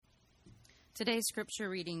Today's scripture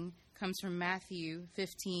reading comes from Matthew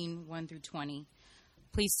 15, 1 through 20.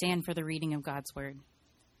 Please stand for the reading of God's word.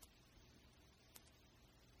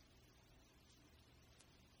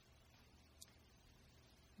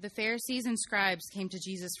 The Pharisees and scribes came to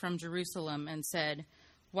Jesus from Jerusalem and said,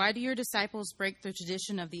 "Why do your disciples break the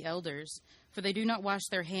tradition of the elders? For they do not wash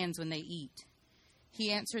their hands when they eat."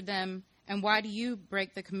 He answered them, "And why do you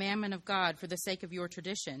break the commandment of God for the sake of your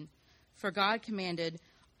tradition? For God commanded,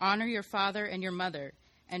 'Honor your father and your mother,'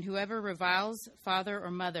 and whoever reviles father or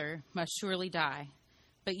mother must surely die.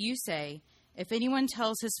 But you say, 'If anyone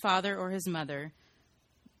tells his father or his mother,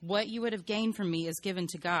 what you would have gained from me is given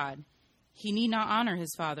to God, he need not honor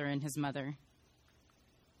his father and his mother.'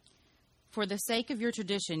 For the sake of your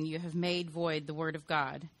tradition you have made void the word of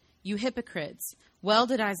God. You hypocrites, well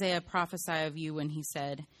did Isaiah prophesy of you when he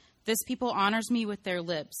said, 'This people honors me with their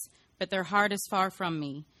lips, but their heart is far from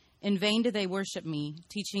me. In vain do they worship me,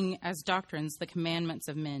 teaching as doctrines the commandments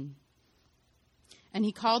of men.' And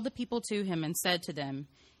he called the people to him and said to them,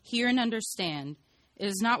 'Hear and understand. It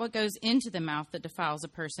is not what goes into the mouth that defiles a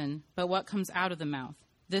person, but what comes out of the mouth.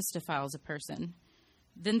 This defiles a person.'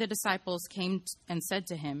 Then the disciples came and said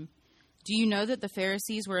to him, 'Do you know that the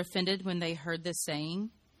Pharisees were offended when they heard this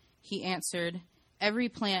saying?' He answered, 'Every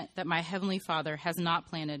plant that my heavenly Father has not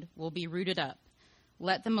planted will be rooted up.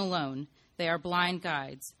 Let them alone. They are blind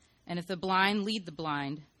guides. And if the blind lead the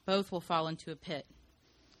blind, both will fall into a pit.'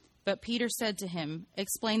 But Peter said to him,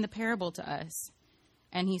 'Explain the parable to us.'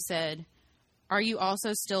 And he said, 'Are you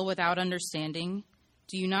also still without understanding?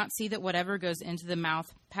 Do you not see that whatever goes into the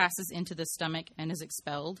mouth passes into the stomach and is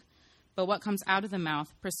expelled? But what comes out of the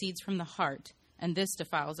mouth proceeds from the heart, and this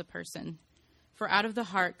defiles a person. For out of the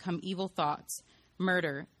heart come evil thoughts,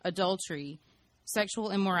 murder, adultery,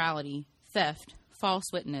 sexual immorality, theft, false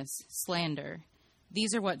witness, slander.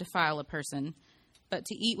 These are what defile a person, but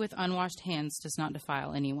to eat with unwashed hands does not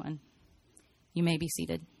defile anyone." You may be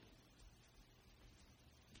seated.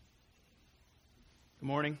 Good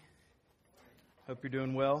morning. Hope you're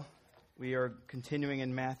doing well. We are continuing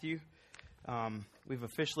in Matthew. We've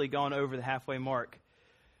officially gone over the halfway mark.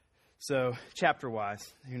 So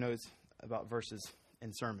chapter-wise, who knows about verses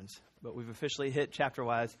in sermons, but we've officially hit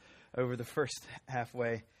chapter-wise over the first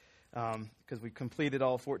halfway because we completed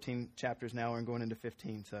all 14 chapters now and going into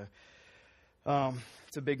 15. So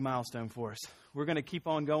it's a big milestone for us. We're going to keep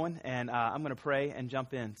on going, and I'm going to pray and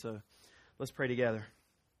jump in. So let's pray together.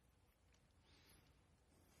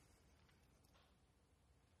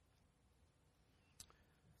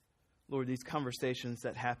 Lord, these conversations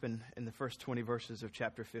that happen in the first 20 verses of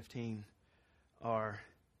chapter 15 are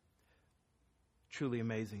truly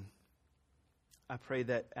amazing. I pray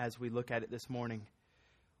that as we look at it this morning,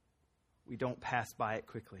 we don't pass by it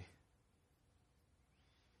quickly.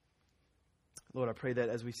 Lord, I pray that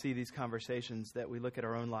as we see these conversations, that we look at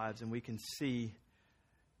our own lives and we can see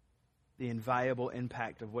the invaluable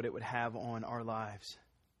impact of what it would have on our lives.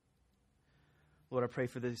 Lord, I pray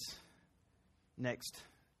for this next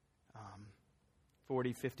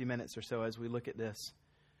 40, 50 minutes or so as we look at this,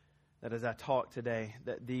 that as I talk today,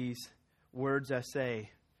 that these words I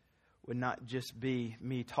say would not just be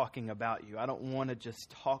me talking about you. I don't want to just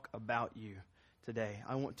talk about you today.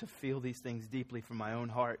 I want to feel these things deeply from my own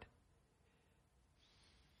heart.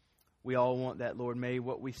 We all want that, Lord. May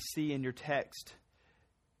what we see in your text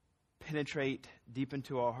penetrate deep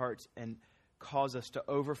into our hearts and cause us to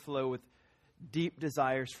overflow with deep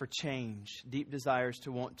desires for change, deep desires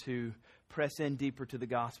to want to press in deeper to the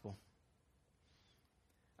gospel.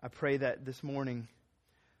 I pray that this morning,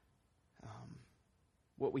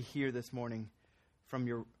 what we hear this morning from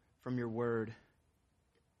your word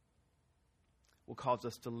will cause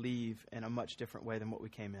us to leave in a much different way than what we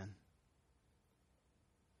came in.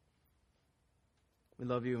 We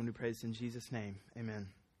love you and we praise in Jesus' name.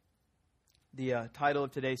 Amen. The title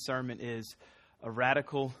of today's sermon is A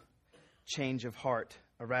Radical Change of Heart.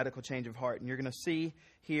 A radical change of heart. And you're going to see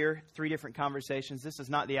here 3 different conversations. This is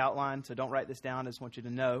not the outline, so don't write this down. I just want you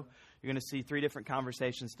to know. You're going to see 3 different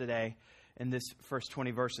conversations today in this first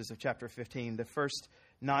 20 verses of chapter 15. The first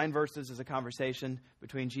 9 verses is a conversation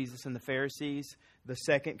between Jesus and the Pharisees. The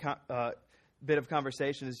second bit of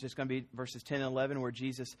conversation is just going to be verses 10 and 11 where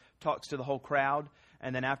Jesus talks to the whole crowd.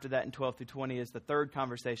 And then after that in 12 through 20 is the third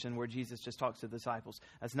conversation where Jesus just talks to the disciples.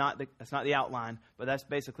 That's not the outline, but that's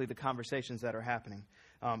basically the conversations that are happening.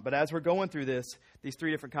 But as we're going through these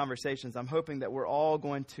 3 different conversations, I'm hoping that we're all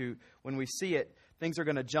going to, when we see it, things are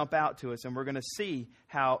going to jump out to us and we're going to see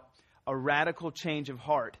how a radical change of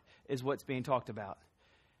heart is what's being talked about.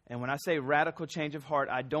 And when I say radical change of heart,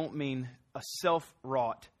 I don't mean a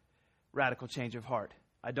self-wrought radical change of heart.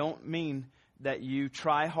 I don't mean that you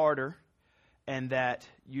try harder and that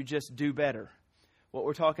you just do better. What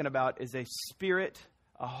we're talking about is a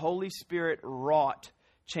Holy Spirit wrought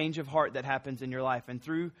change of heart that happens in your life. And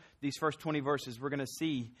through these first 20 verses, we're going to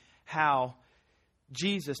see how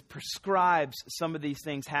Jesus prescribes some of these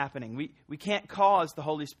things happening. We can't cause the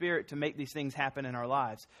Holy Spirit to make these things happen in our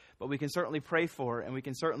lives, but we can certainly pray for it, and we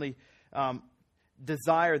can certainly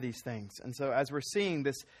desire these things. And so as we're seeing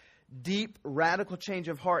this deep, radical change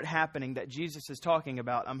of heart happening that Jesus is talking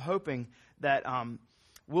about, I'm hoping that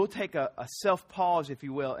we'll take a self-pause, if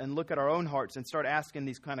you will, and look at our own hearts and start asking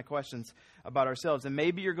these kind of questions about ourselves. And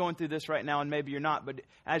maybe you're going through this right now, and maybe you're not, but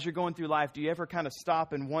as you're going through life, do you ever kind of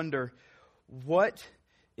stop and wonder, what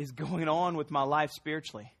is going on with my life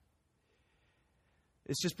spiritually?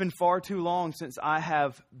 It's just been far too long since I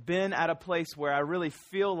have been at a place where I really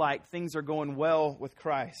feel like things are going well with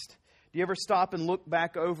Christ. Do you ever stop and look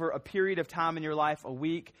back over a period of time in your life, a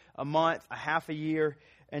week, a month, a half a year,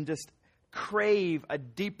 and just crave a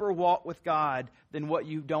deeper walk with God than what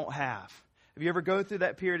you don't have? Have you ever go through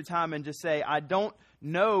that period of time and just say, I don't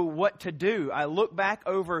know what to do? I look back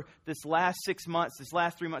over this last 6 months, this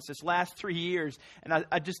last 3 months, this last 3 years, and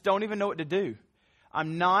I just don't even know what to do.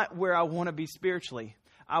 I'm not where I want to be spiritually.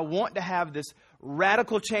 I want to have this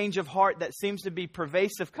radical change of heart that seems to be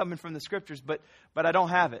pervasive coming from the Scriptures, but I don't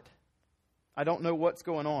have it. I don't know what's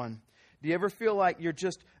going on. Do you ever feel like you're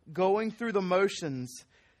just going through the motions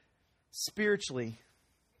spiritually,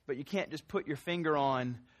 but you can't just put your finger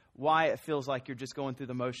on why it feels like you're just going through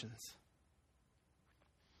the motions?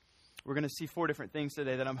 We're going to see 4 different things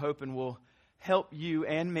today that I'm hoping will help you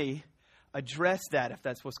and me address that if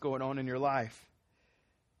that's what's going on in your life.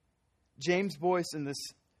 James Boyce, in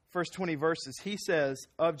this first 20 verses, he says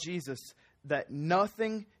of Jesus that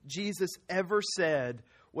nothing Jesus ever said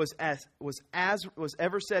was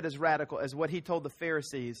ever said as radical as what he told the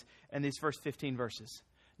Pharisees in these first 15 verses.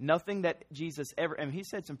 Nothing that Jesus ever, and he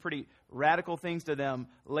said some pretty radical things to them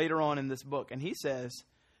later on in this book. And he says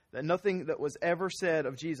that nothing that was ever said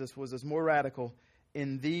of Jesus was as more radical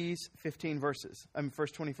in these 15 verses,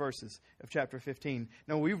 first 20 verses of chapter 15.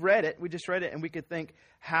 Now, we just read it, and we could think,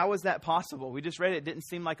 how is that possible? We just read it. It didn't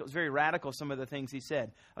seem like it was very radical, some of the things he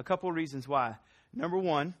said. A couple of reasons why. Number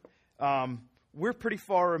one, we're pretty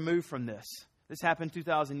far removed from this. This happened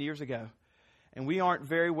 2,000 years ago, and we aren't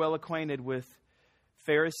very well acquainted with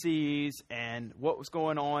Pharisees and what was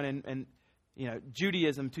going on in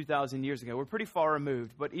Judaism 2,000 years ago. We're pretty far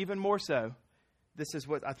removed, but even more so, this is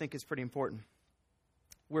what I think is pretty important.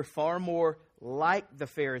 We're far more like the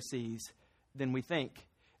Pharisees than we think,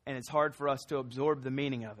 and it's hard for us to absorb the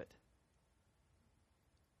meaning of it.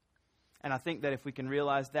 And I think that if we can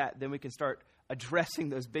realize that, then we can start addressing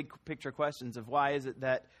those big picture questions of why is it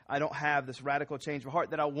that I don't have this radical change of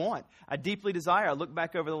heart that I want, I deeply desire. I look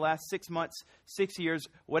back over the last 6 months, 6 years,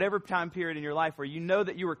 whatever time period in your life where you know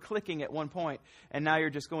that you were clicking at one point and now you're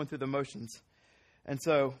just going through the motions. And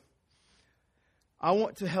so I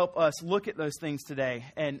want to help us look at those things today,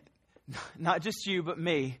 and not just you, but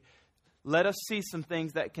me. Let us see some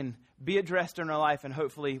things that can be addressed in our life, and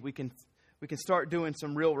hopefully we can start doing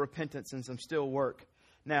some real repentance and some still work.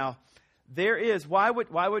 Now, there is, why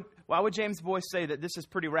would James Boyce say that this is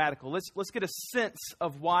pretty radical? Let's get a sense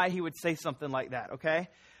of why he would say something like that, okay?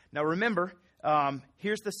 Now remember,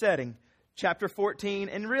 here's the setting. Chapter 14,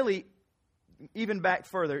 and really even back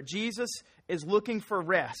further, Jesus is looking for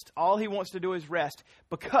rest. All he wants to do is rest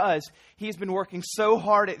because he's been working so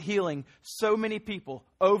hard at healing so many people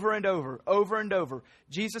over and over.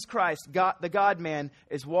 Jesus Christ, God, the God-man,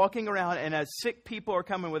 is walking around, and as sick people are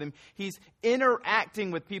coming with him, he's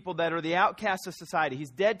interacting with people that are the outcasts of society.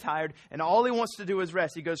 He's dead tired, and all he wants to do is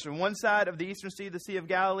rest. He goes from one side of the eastern sea, the Sea of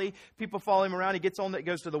Galilee. People follow him around. He gets on that,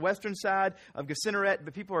 goes to the western side of Gennesaret,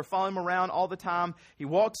 but people are following him around all the time. He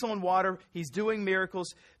walks on water. He's doing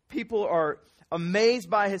miracles. People are amazed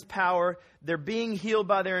by his power. They're being healed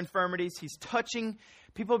by their infirmities. He's touching.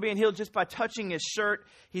 People are being healed just by touching his shirt.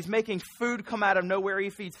 He's making food come out of nowhere. He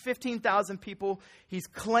feeds 15,000 people. He's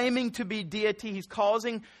claiming to be deity. He's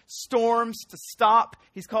causing storms to stop.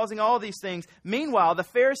 He's causing all these things. Meanwhile, the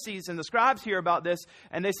Pharisees and the scribes hear about this,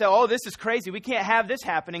 and they say, oh, this is crazy. We can't have this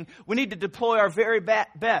happening. We need to deploy our very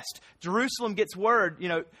best. Jerusalem gets word,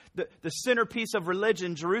 the centerpiece of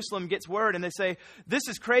religion, Jerusalem gets word, and they say, this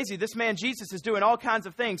is crazy. This man Jesus is doing all kinds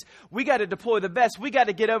of things. We got to deploy the best. We got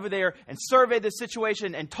to get over there and survey the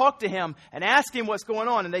situation and talk to him and ask him what's going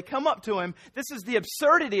on. And they come up to him. This is the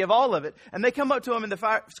absurdity of all of it. And they come up to him, and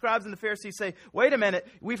the scribes and the Pharisees say, wait a minute,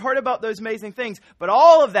 we've heard about those amazing things, but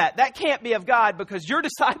all of that can't be of God, because your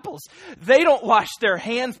disciples, they don't wash their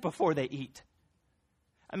hands before they eat.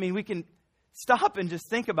 I mean, we can stop and just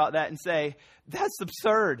think about that and say, that's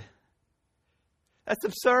absurd. That's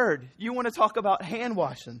absurd. You want to talk about hand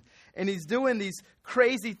washing. And he's doing these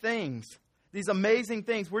crazy things, these amazing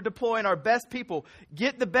things. We're deploying our best people.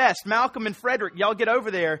 Get the best. Malcolm and Frederick, y'all get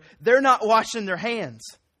over there. They're not washing their hands.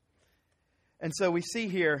 And so we see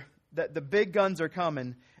here that the big guns are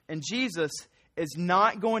coming. And Jesus is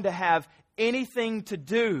not going to have anything to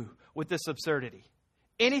do with this absurdity.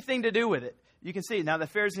 Anything to do with it. You can see, now the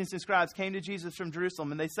Pharisees and scribes came to Jesus from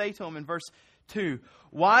Jerusalem, and they say to him in verse 2,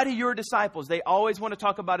 why do your disciples, they always want to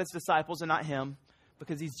talk about his disciples and not him,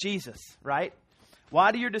 because he's Jesus, right?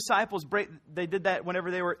 Why do your disciples break, they did that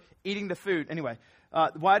whenever they were eating the food. Anyway,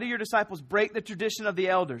 why do your disciples break the tradition of the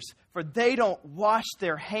elders? For they don't wash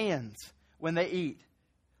their hands when they eat.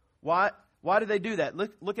 Why do they do that?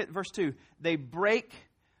 Look at verse 2. They break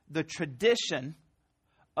the tradition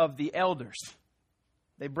of the elders.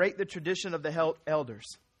 They break the tradition of the elders.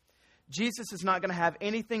 Jesus is not going to have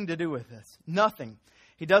anything to do with this. Nothing.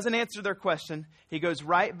 He doesn't answer their question. He goes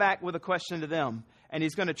right back with a question to them. And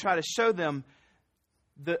he's going to try to show them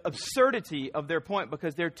the absurdity of their point,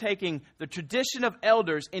 because they're taking the tradition of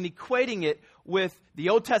elders and equating it with the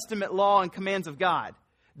Old Testament law and commands of God.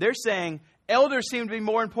 They're saying elders seem to be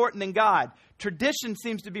more important than God. Tradition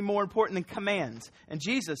seems to be more important than commands. And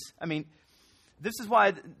Jesus, this is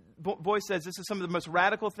why Boyce says this is some of the most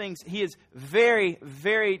radical things. He is very,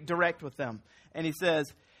 very direct with them. And he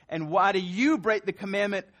says, and why do you break the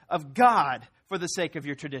commandment of God for the sake of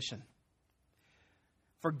your tradition?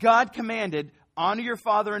 For God commanded, honor your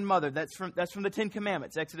father and mother. That's from the 10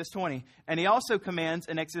 Commandments, Exodus 20. And he also commands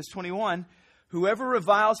in Exodus 21, whoever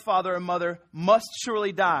reviles father or mother must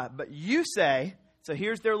surely die. But you say, so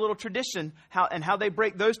here's their little tradition, how they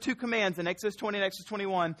break those two commands in Exodus 20 and Exodus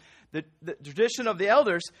 21. The tradition of the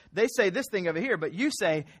elders, they say this thing over here. But you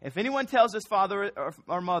say, if anyone tells his father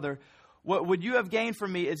or mother, what would you have gained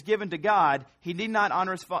from me is given to God, he need not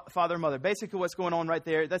honor his father or mother. Basically what's going on right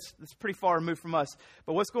there, that's pretty far removed from us.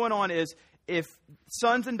 But what's going on is, if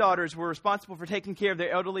sons and daughters were responsible for taking care of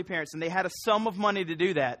their elderly parents and they had a sum of money to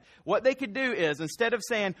do that, what they could do is, instead of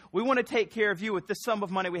saying, we want to take care of you with this sum of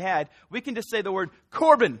money we had, we can just say the word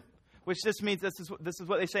Corban, which just means this is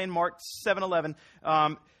what they say in Mark 7:11.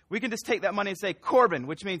 We can just take that money and say Corban,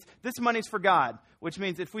 which means this money's for God, which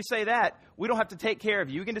means if we say that, we don't have to take care of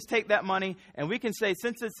you. We can just take that money and we can say,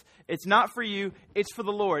 since it's not for you, it's for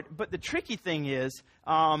the Lord. But the tricky thing is,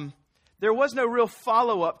 there was no real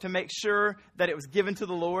follow-up to make sure that it was given to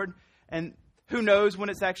the Lord. And who knows when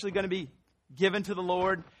it's actually going to be given to the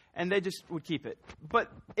Lord. And they just would keep it.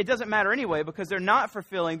 But it doesn't matter anyway, because they're not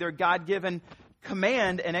fulfilling their God-given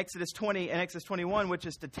command in Exodus 20 and Exodus 21, which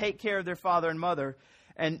is to take care of their father and mother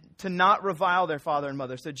and to not revile their father and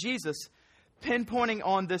mother. So Jesus, pinpointing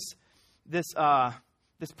on this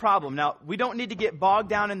problem. Now, we don't need to get bogged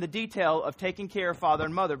down in the detail of taking care of father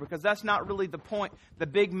and mother, because that's not really the point, the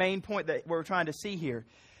big main point that we're trying to see here.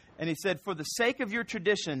 And he said, for the sake of your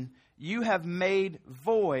tradition, you have made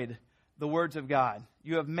void the words of God.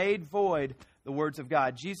 You have made void the words of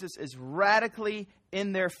God. Jesus is radically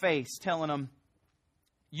in their face telling them,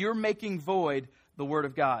 you're making void the word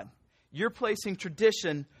of God. You're placing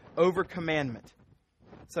tradition over commandment.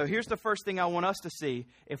 So here's the first thing I want us to see.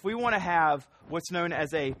 If we want to have what's known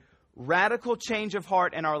as a radical change of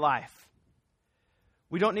heart in our life,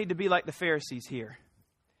 we don't need to be like the Pharisees here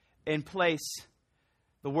and place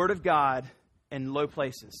the Word of God in low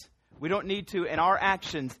places. We don't need to, in our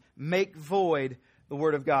actions, make void the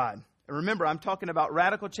Word of God. And remember, I'm talking about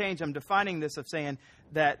radical change. I'm defining this of saying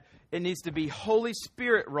that it needs to be Holy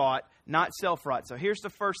Spirit wrought, not self-wrought. So here's the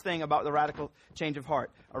first thing about the radical change of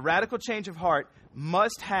heart. A radical change of heart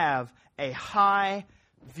must have a high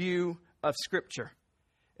view of Scripture.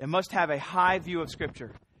 It must have a high view of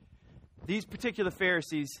Scripture. These particular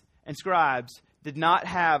Pharisees and scribes did not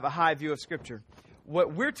have a high view of Scripture.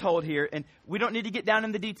 What we're told here, and we don't need to get down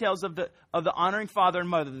in the details of the honoring father and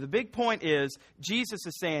mother. The big point is, Jesus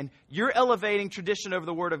is saying, you're elevating tradition over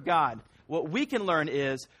the Word of God. What we can learn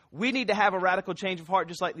is, we need to have a radical change of heart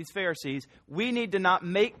just like these Pharisees. We need to not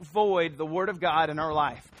make void the Word of God in our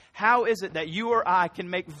life. How is it that you or I can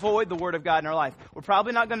make void the Word of God in our life? We're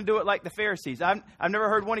probably not going to do it like the Pharisees. I've never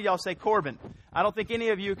heard one of y'all say Corban. I don't think any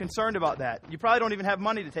of you are concerned about that. You probably don't even have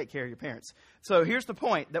money to take care of your parents. So here's the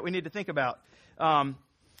point that we need to think about. And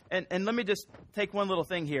let me just take one little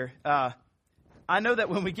thing here. I know that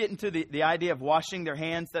when we get into the idea of washing their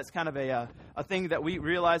hands, that's kind of a thing that we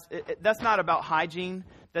realize. That's not about hygiene.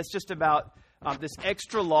 That's just about this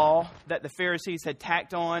extra law that the Pharisees had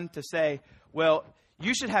tacked on to say, well,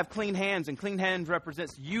 you should have clean hands, and clean hands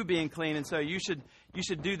represents you being clean, and so you should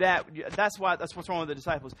do that. That's what's wrong with the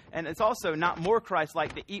disciples. And it's also not more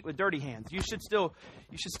Christ-like to eat with dirty hands. You should still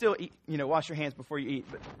eat, wash your hands before you eat.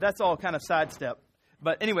 But that's all kind of sidestep.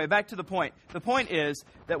 But anyway, back to the point. The point is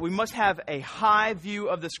that we must have a high view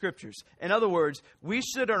of the Scriptures. In other words, we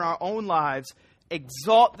should in our own lives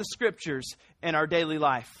exalt the Scriptures in our daily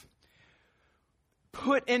life.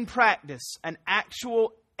 Put in practice an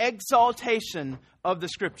actual exaltation of the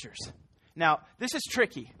Scriptures. Now, this is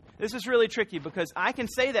tricky. This is really tricky because I can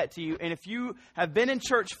say that to you, and if you have been in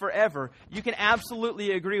church forever, you can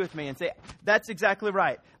absolutely agree with me and say, that's exactly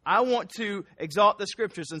right. I want to exalt the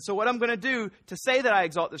Scriptures. And so what I'm going to do to say that I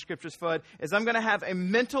exalt the Scriptures, Fudd, is I'm going to have a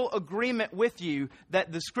mental agreement with you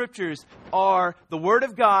that the Scriptures are the Word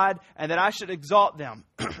of God and that I should exalt them.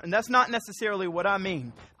 And that's not necessarily what I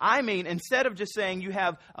mean. I mean, instead of just saying you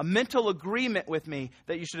have a mental agreement with me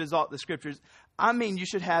that you should exalt the Scriptures, I mean you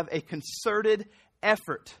should have a concerted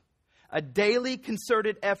effort. A daily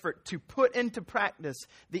concerted effort to put into practice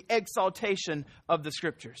the exaltation of the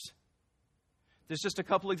Scriptures. There's just a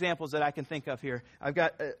couple examples that I can think of here. I've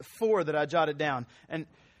got 4 that I jotted down. And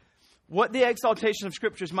what the exaltation of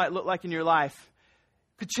Scriptures might look like in your life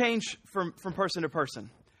could change from person to person.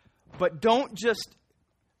 But don't just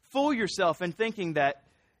fool yourself in thinking that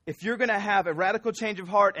if you're going to have a radical change of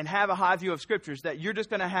heart and have a high view of Scriptures, that you're just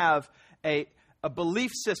going to have a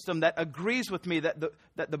belief system that agrees with me that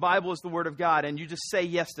the Bible is the Word of God, and you just say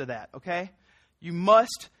yes to that, okay? You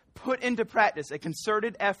must put into practice a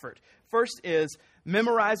concerted effort. First is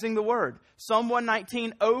memorizing the Word. Psalm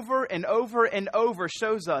 119 over and over and over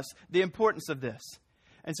shows us the importance of this.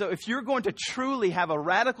 And so if you're going to truly have a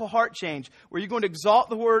radical heart change where you're going to exalt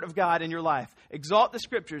the Word of God in your life, exalt the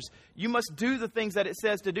Scriptures, you must do the things that it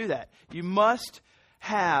says to do that. You must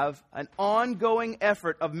have an ongoing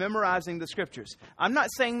effort of memorizing the Scriptures. I'm not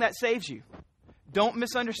saying that saves you. Don't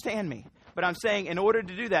misunderstand me. But I'm saying in order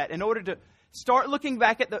to do that, in order to start looking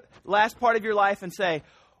back at the last part of your life and say,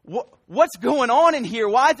 what's going on in here?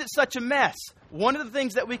 Why is it such a mess? One of the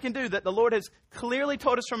things that we can do that the Lord has clearly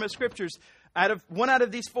told us from His Scriptures, one out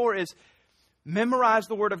of these 4 is memorize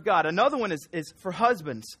the Word of God. Another one is for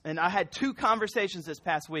husbands. And I had 2 conversations this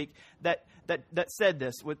past week that said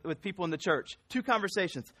this with people in the church. 2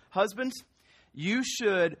 conversations. Husbands, you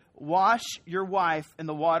should wash your wife in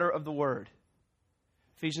the water of the Word.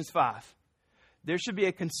 Ephesians 5. There should be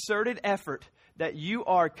a concerted effort that you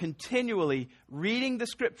are continually reading the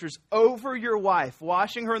Scriptures over your wife,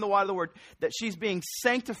 washing her in the water of the Word, that she's being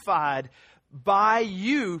sanctified by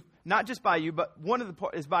you. Not just by you, but one of the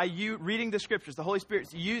part is by you reading the Scriptures. The Holy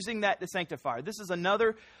Spirit's using that to sanctify her. This is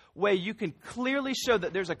another way you can clearly show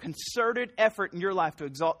that there's a concerted effort in your life to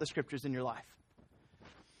exalt the Scriptures in your life.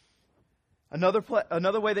 Another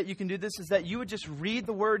way that you can do this is that you would just read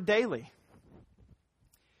the Word daily.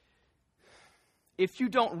 If you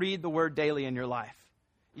don't read the Word daily in your life,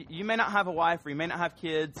 you may not have a wife or you may not have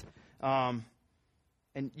kids, and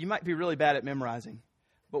you might be really bad at memorizing.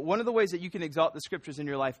 But one of the ways that you can exalt the Scriptures in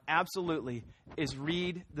your life, absolutely, is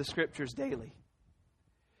read the Scriptures daily.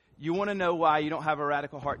 You want to know why you don't have a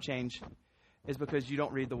radical heart change is because you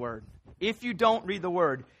don't read the Word. If you don't read the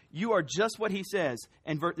Word, you are just what He says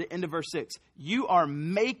in the end of verse 6. You are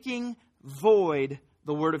making void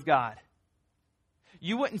the Word of God.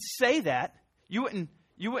 You wouldn't say that. You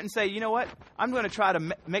wouldn't say, you know what, I'm going to try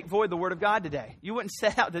to make void the Word of God today. You wouldn't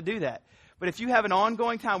set out to do that. But if you have an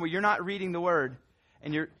ongoing time where you're not reading the Word,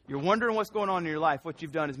 and you're wondering what's going on in your life, what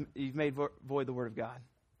you've done is you've made void the Word of God.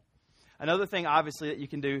 Another thing, obviously, that you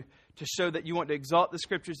can do to show that you want to exalt the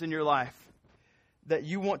Scriptures in your life, that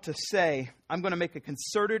you want to say, I'm going to make a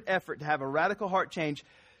concerted effort to have a radical heart change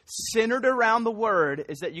centered around the Word,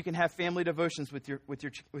 is that you can have family devotions with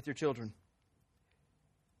your children.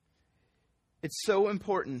 It's so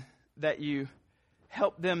important that you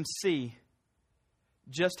help them see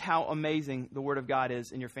just how amazing the Word of God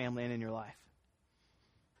is in your family and in your life.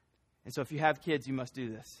 And so if you have kids, you must do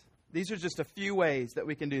this. These are just a few ways that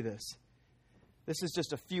we can do this. This is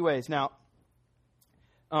just a few ways. Now,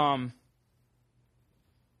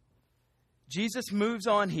 Jesus moves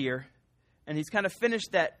on here, and He's kind of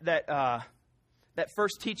finished that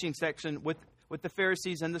first teaching section with the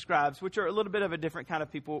Pharisees and the scribes, which are a little bit of a different kind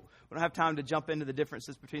of people. We don't have time to jump into the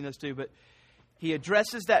differences between those two, but He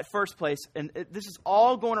addresses that first place, and this is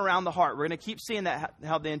all going around the heart. We're going to keep seeing that,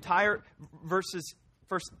 how the entire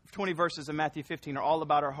first 20 verses of Matthew 15 are all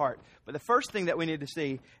about our heart. But the first thing that we need to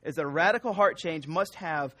see is that a radical heart change must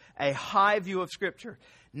have a high view of Scripture.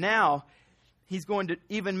 Now, He's going to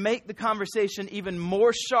even make the conversation even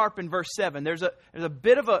more sharp in verse 7. There's a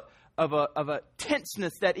bit of a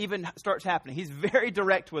tenseness that even starts happening. He's very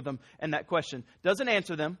direct with them in that question. Doesn't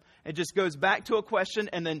answer them. It just goes back to a question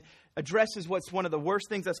and then addresses what's one of the worst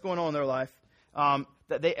things that's going on in their life.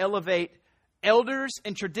 That they elevate elders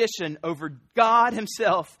and tradition over God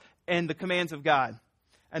himself and the commands of God.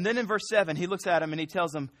 And then in verse 7, he looks at them and he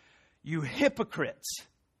tells them, you hypocrites.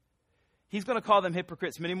 He's going to call them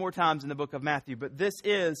hypocrites many more times in the book of Matthew, but this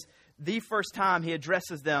is the first time he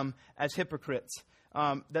addresses them as hypocrites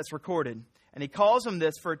that's recorded. And he calls them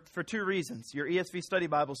this for two reasons. Your ESV Study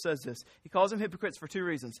Bible says this. He calls them hypocrites for two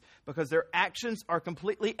reasons. Because their actions are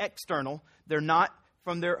completely external. They're not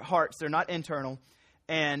from their hearts. They're not internal.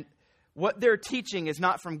 And what they're teaching is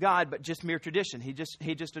not from God, but just mere tradition. He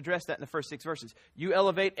just addressed that in the first 6 verses. You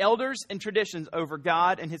elevate elders and traditions over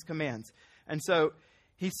God and his commands. And so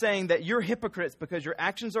he's saying that you're hypocrites because your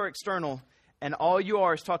actions are external and all you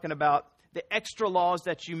are is talking about the extra laws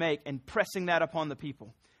that you make and pressing that upon the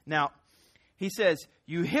people. Now, he says,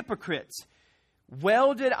 you hypocrites,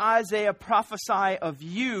 well did Isaiah prophesy of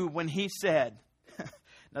you when he said.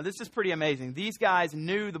 Now, this is pretty amazing. These guys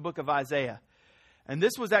knew the book of Isaiah. And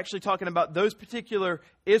this was actually talking about those particular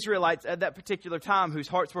Israelites at that particular time whose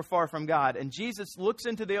hearts were far from God. And Jesus looks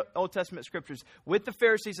into the Old Testament scriptures with the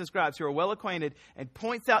Pharisees and scribes who are well acquainted and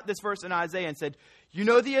points out this verse in Isaiah and said, you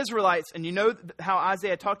know the Israelites and you know how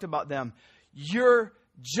Isaiah talked about them. You're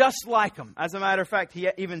just like them. As a matter of fact, he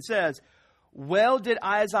even says, well did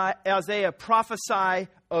Isaiah prophesy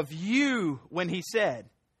of you when he said.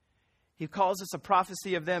 He calls this a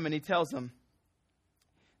prophecy of them and he tells them,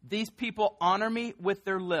 these people honor me with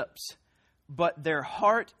their lips, but their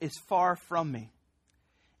heart is far from me.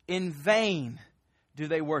 In vain do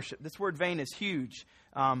they worship. This word vain is huge.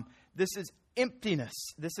 This is emptiness.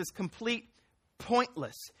 This is complete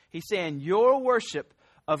pointless. He's saying your worship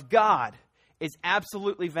of God is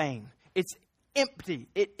absolutely vain. It's empty.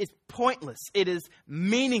 It is pointless. It is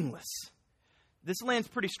meaningless. This lands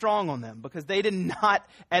pretty strong on them because they did not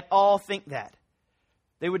at all think that.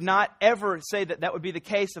 They would not ever say that that would be the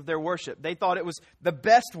case of their worship. They thought it was the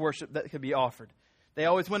best worship that could be offered. They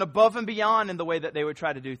always went above and beyond in the way that they would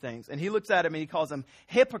try to do things. And he looks at them and he calls them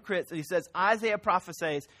hypocrites. And he says, Isaiah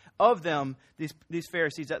prophesies of them, these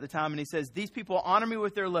Pharisees at the time. And he says, these people honor me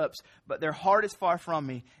with their lips, but their heart is far from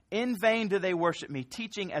me. In vain do they worship me,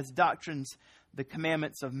 teaching as doctrines the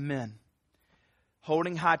commandments of men,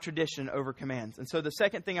 holding high tradition over commands. And so the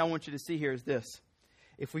second thing I want you to see here is this.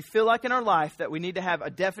 If we feel like in our life that we need to have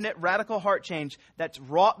a definite radical heart change that's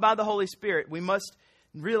wrought by the Holy Spirit, we must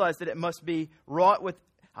realize that it must be wrought with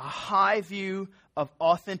a high view of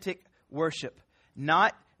authentic worship.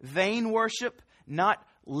 Not vain worship, not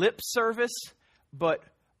lip service, but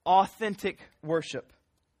authentic worship.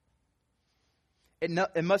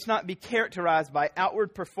 It must not be characterized by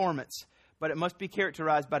outward performance, but it must be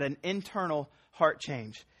characterized by an internal heart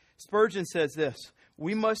change. Spurgeon says this,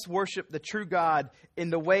 we must worship the true God in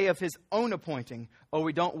the way of his own appointing, or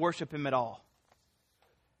we don't worship him at all.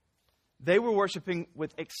 They were worshiping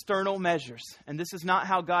with external measures, and this is not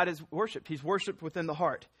how God is worshipped. He's worshipped within the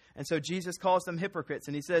heart. And so Jesus calls them hypocrites,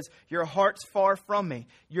 and he says, your heart's far from me.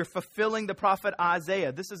 You're fulfilling the prophet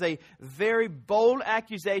Isaiah. This is a very bold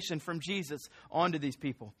accusation from Jesus onto these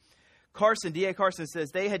people. D.A. Carson says,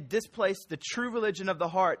 they had displaced the true religion of the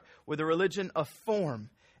heart with a religion of form.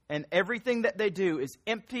 And everything that they do is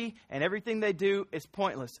empty, and everything they do is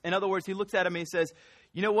pointless. In other words, he looks at him and he says,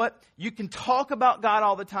 you know what? You can talk about God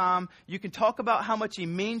all the time. You can talk about how much he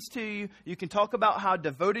means to you. You can talk about how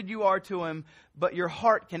devoted you are to him. But your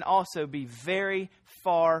heart can also be very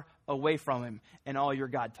far away from him in all your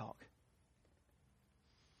God talk.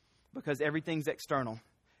 Because everything's external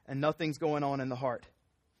and nothing's going on in the heart.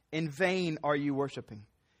 In vain are you worshiping.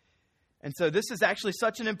 And so this is actually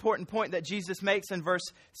such an important point that Jesus makes in verse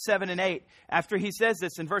 7 and 8. After he says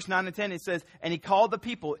this in verse 9 and 10, he says, and he called the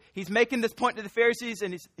people. He's making this point to the Pharisees,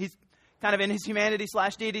 and he's kind of in his humanity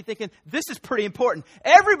 / deity thinking, this is pretty important.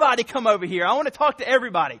 Everybody come over here. I want to talk to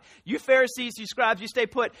everybody. You Pharisees, you scribes, you stay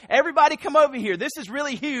put. Everybody come over here. This is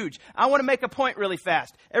really huge. I want to make a point really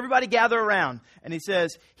fast. Everybody gather around. And he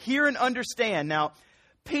says, hear and understand. Now,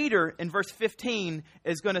 Peter, in verse 15,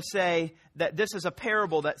 is going to say that this is a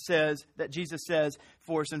parable that Jesus says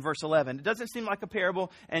for us in verse 11. It doesn't seem like a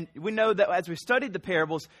parable, and we know that as we studied the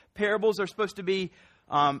parables are supposed to be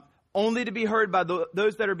only to be heard by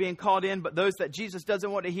those that are being called in, but those that Jesus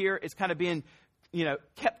doesn't want to hear is kind of being,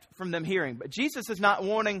 kept from them hearing. But Jesus is not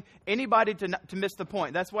wanting anybody to miss the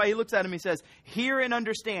point. That's why he looks at him and he says, hear and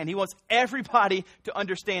understand. He wants everybody to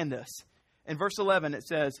understand this. In verse 11, it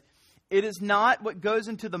says, it is not what goes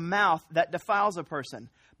into the mouth that defiles a person,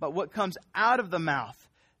 but what comes out of the mouth.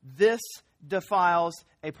 This defiles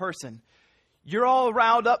a person. You're all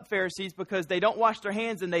riled up, Pharisees, because they don't wash their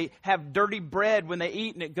hands and they have dirty bread when they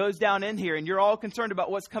eat and it goes down in here. And you're all concerned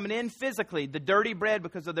about what's coming in physically, the dirty bread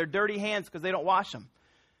because of their dirty hands because they don't wash them.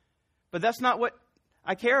 But that's not what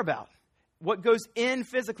I care about. What goes in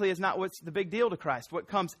physically is not what's the big deal to Christ. What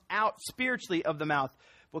comes out spiritually of the mouth,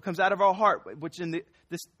 what comes out of our heart, which in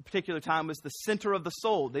this particular time was the center of the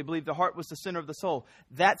soul. They believed the heart was the center of the soul.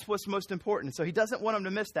 That's what's most important. So he doesn't want them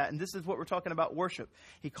to miss that. And this is what we're talking about worship.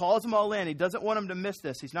 He calls them all in. He doesn't want them to miss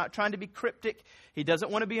this. He's not trying to be cryptic. He doesn't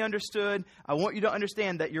want to be understood. I want you to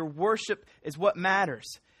understand that your worship is what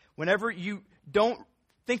matters. Whenever you don't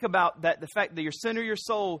think about that, the fact that your center of your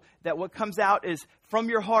soul, that what comes out is from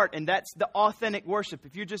your heart, and that's the authentic worship.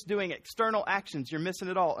 If you're just doing external actions, you're missing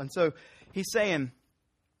it all. And so he's saying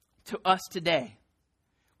to us today,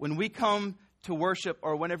 when we come to worship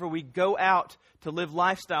or whenever we go out to live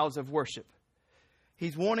lifestyles of worship,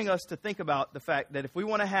 he's wanting us to think about the fact that if we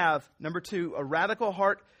want to have, number 2, a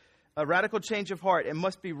radical change of heart, it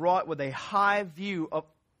must be wrought with a high view of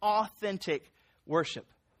authentic worship,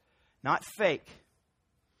 not fake.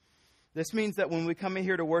 This means that when we come in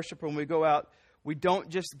here to worship or when we go out, we don't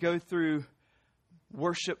just go through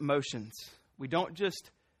worship motions. We don't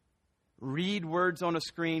just read words on a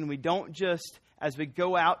screen. We don't just, as we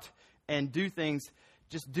go out and do things,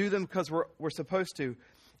 just do them because we're supposed to.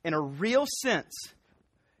 In a real sense,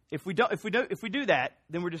 if we do that,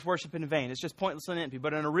 then we're just worshiping in vain. It's just pointless and empty.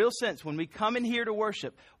 But in a real sense, when we come in here to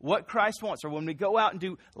worship what Christ wants, or when we go out and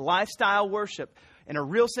do lifestyle worship, in a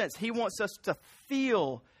real sense, he wants us to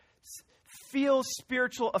feel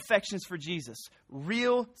spiritual affections for Jesus,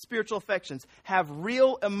 real spiritual affections, have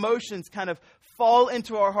real emotions kind of fall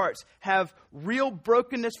into our hearts, have real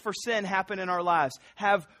brokenness for sin happen in our lives,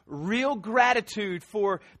 have real gratitude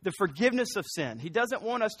for the forgiveness of sin. He doesn't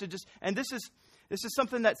want us to just, and this is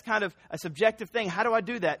something that's kind of a subjective thing. How do I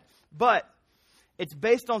do that? But it's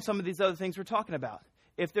based on some of these other things we're talking about.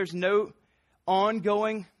 If there's no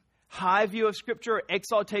ongoing high view of Scripture, or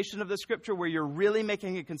exaltation of the Scripture, where you're really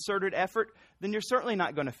making a concerted effort, then you're certainly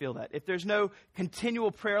not going to feel that. If there's no continual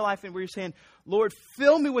prayer life and where you're saying, Lord,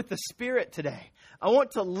 fill me with the Spirit today. I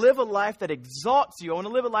want to live a life that exalts you. I want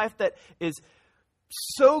to live a life that is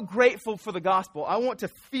so grateful for the gospel. I want to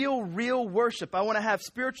feel real worship. I want to have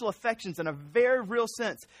spiritual affections in a very real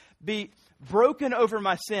sense, be broken over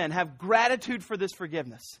my sin, have gratitude for this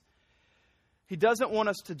forgiveness. He doesn't want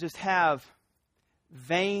us to just have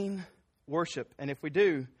vain worship. And if we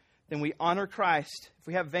do, then we honor Christ. If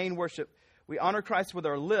we have vain worship, we honor Christ with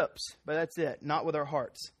our lips, but that's it, not with our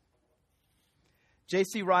hearts.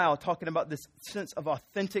 J.C. Ryle, talking about this sense of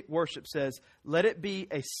authentic worship, says, let it be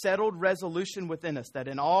a settled resolution within us that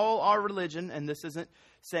in all our religion, and this isn't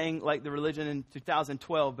saying like the religion in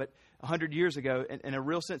 2012, but 100 years ago, in a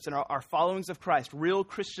real sense, in our followings of Christ, real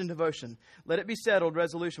Christian devotion, let it be settled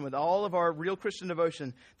resolution with all of our real Christian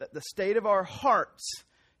devotion that the state of our hearts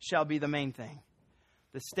shall be the main thing.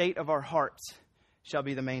 The state of our hearts shall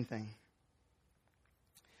be the main thing.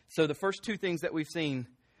 So the first two things that we've seen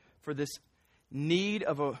for this need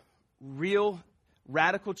of a real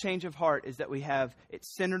radical change of heart is that we have it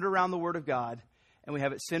centered around the Word of God, and we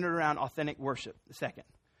have it centered around authentic worship. The second.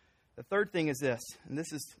 The third thing is this, and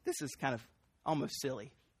this is kind of almost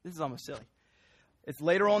silly. This is almost silly. It's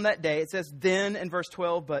later on that day. It says then in verse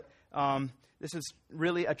 12, but this is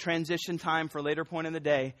really a transition time for a later point in the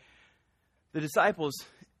day. The disciples,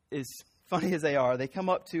 as funny as they are, they come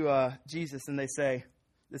up to Jesus and they say,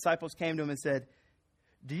 the disciples came to him and said,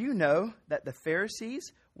 do you know that the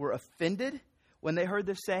Pharisees were offended when they heard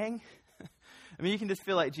this saying? I mean, you can just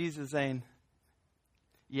feel like Jesus is saying,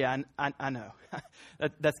 yeah, I know.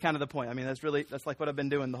 That's kind of the point. I mean, that's like what I've been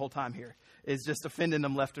doing the whole time here, is just offending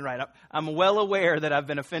them left and right. I'm well aware that I've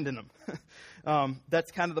been offending them.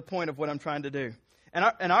 That's kind of the point of what I'm trying to do.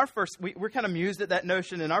 And our first, we're kind of amused at that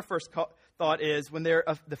notion, and our first thought is when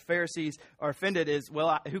the Pharisees are offended is,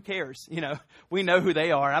 well, who cares? You know, we know who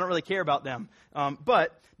they are. I don't really care about them.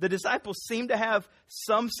 But the disciples seem to have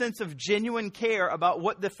some sense of genuine care about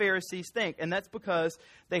what the Pharisees think. And that's because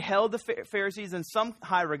they held the Pharisees in some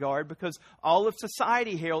high regard, because all of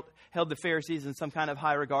society held the Pharisees in some kind of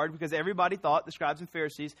high regard, because everybody thought the scribes and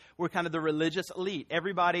Pharisees were kind of the religious elite.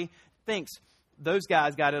 Everybody thinks those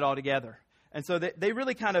guys got it all together. And so they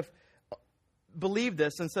really kind of believed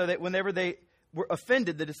this. And so that whenever they were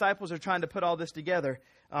offended, the disciples are trying to put all this together.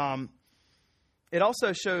 It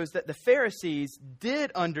also shows that the Pharisees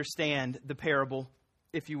did understand the parable,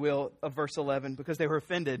 if you will, of verse 11, because they were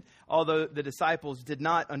offended, although the disciples did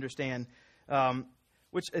not understand,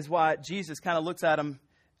 which is why Jesus kind of looks at them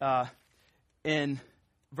in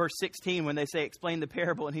verse 16 when they say, explain the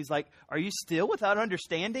parable. And he's like, are you still without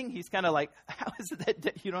understanding? He's kind of like, how is it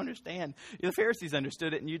that you don't understand? The Pharisees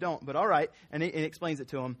understood it and you don't. But all right. And he explains it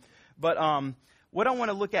to them. But what I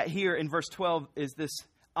want to look at here in verse 12 is this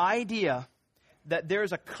idea that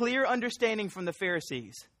there's a clear understanding from the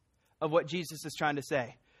Pharisees of what Jesus is trying to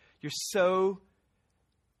say. You're so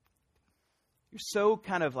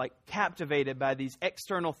kind of like captivated by these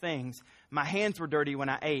external things. My hands were dirty when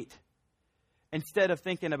I ate. Instead of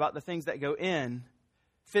thinking about the things that go in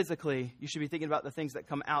physically, you should be thinking about the things that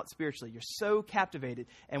come out spiritually. You're so captivated.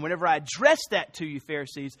 And whenever I addressed that to you,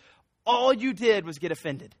 Pharisees, all you did was get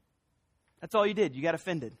offended. That's all you did. You got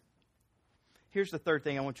offended. Here's the third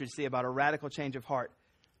thing I want you to see about a radical change of heart.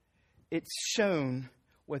 It's shown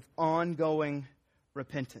with ongoing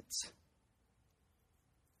repentance.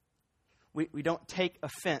 We don't take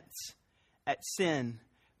offense at sin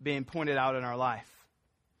being pointed out in our life.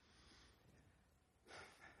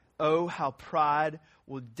 Oh, how pride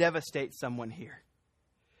will devastate someone here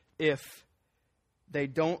if they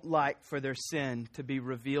don't like for their sin to be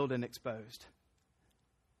revealed and exposed.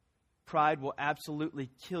 Pride will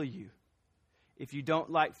absolutely kill you if you don't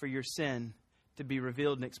like for your sin to be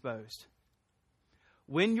revealed and exposed.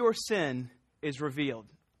 When your sin is revealed,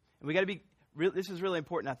 and we got to be, this is really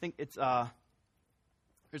important. I think it's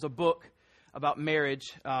there's a book about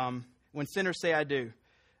marriage, When Sinners Say I Do.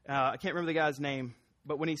 I can't remember the guy's name,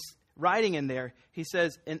 but when he's writing in there, he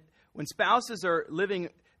says, when spouses are living,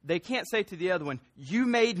 they can't say to the other one, you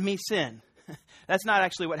made me sin. That's not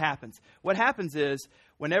actually what happens. What happens is,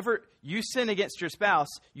 whenever you sin against your spouse,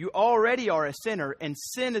 you already are a sinner, and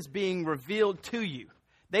sin is being revealed to you.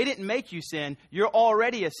 They didn't make you sin. You're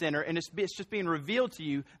already a sinner, and it's just being revealed to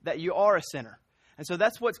you that you are a sinner. And so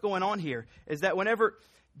that's what's going on here, is that whenever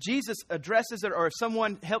Jesus addresses it, or if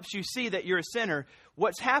someone helps you see that you're a sinner,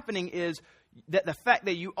 what's happening is that the fact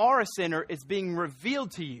that you are a sinner is being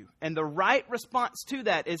revealed to you. And the right response to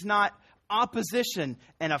that is not opposition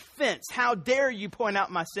and offense. How dare you point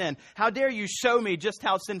out my sin? How dare you show me just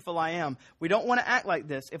how sinful I am? We don't want to act like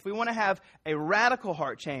this. If we want to have a radical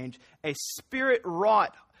heart change, a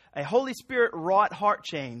Holy Spirit wrought heart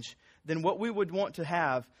change, then what we would want to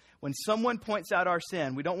have when someone points out our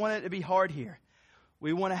sin, we don't want it to be hard here.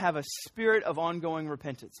 We want to have a spirit of ongoing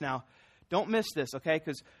repentance. Now, don't miss this, okay?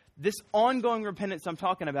 Because this ongoing repentance I'm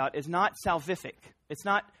talking about is not salvific. It's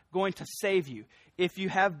not going to save you. If you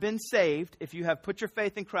have been saved, if you have put your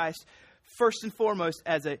faith in Christ, first and foremost,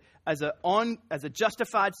 as a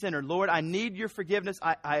justified sinner, Lord, I need your forgiveness.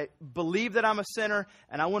 I believe that I'm a sinner,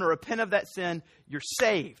 and I want to repent of that sin. You're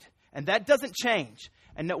saved. And that doesn't change.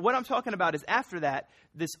 And what I'm talking about is after that,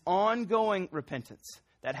 this ongoing repentance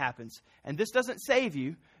that happens. And this doesn't save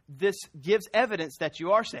you. This gives evidence that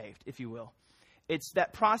you are saved, if you will. It's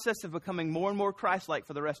that process of becoming more and more Christ-like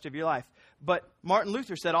for the rest of your life. But Martin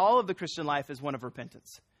Luther said all of the Christian life is one of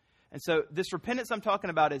repentance. And so this repentance I'm talking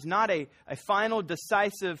about is not a final,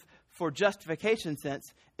 decisive, for justification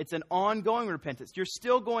sense. It's an ongoing repentance. You're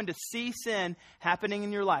still going to see sin happening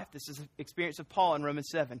in your life. This is the experience of Paul in Romans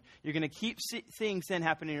 7. You're going to keep seeing sin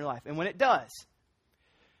happen in your life. And when it does,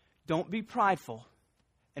 don't be prideful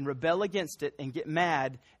and rebel against it and get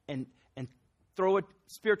mad and throw a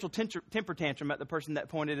spiritual temper tantrum at the person that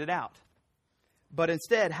pointed it out. But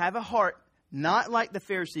instead, have a heart not like the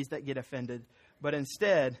Pharisees that get offended, but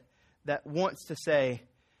instead that wants to say,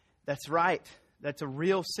 that's right, that's a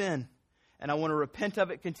real sin, and I want to repent of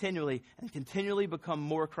it continually and continually become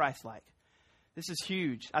more Christ-like. This is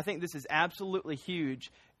huge. I think this is absolutely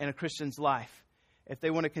huge in a Christian's life if they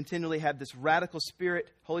want to continually have this radical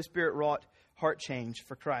Holy Spirit wrought heart change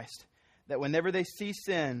for Christ. That whenever they see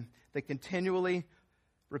sin, they continually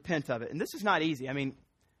repent of it. And this is not easy. I mean,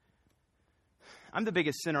 I'm the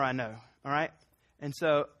biggest sinner I know, all right? And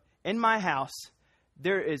so in my house,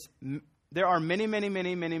 there are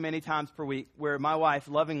many times per week where my wife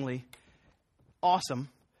lovingly, awesome,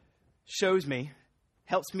 shows me,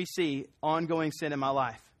 helps me see ongoing sin in my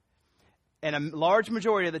life. And a large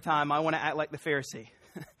majority of the time, I want to act like the Pharisee.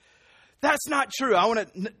 That's not true. I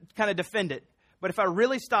want to kind of defend it. But if I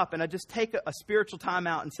really stop and I just take a spiritual time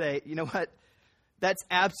out and say, you know what, that's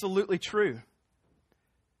absolutely true.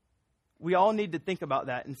 We all need to think about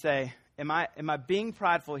that and say, am I being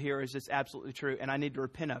prideful here, or is this absolutely true? And I need to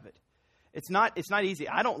repent of it. It's not easy.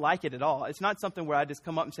 I don't like it at all. It's not something where I just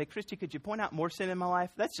come up and say, Christy, could you point out more sin in my life?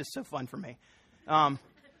 That's just so fun for me.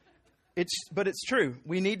 But it's true.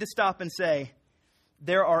 We need to stop and say,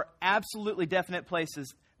 there are absolutely definite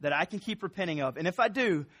places that I can keep repenting of. And if I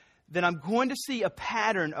do, then I'm going to see a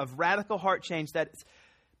pattern of radical heart change that's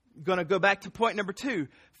going to go back to point number 2.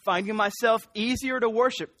 finding myself easier to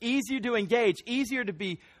worship, easier to engage, easier to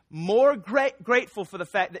be more grateful for the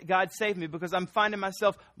fact that God saved me, because I'm finding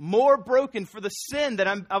myself more broken for the sin that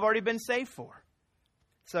I've already been saved for.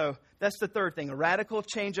 So that's the third thing. A radical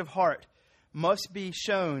change of heart must be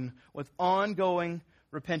shown with ongoing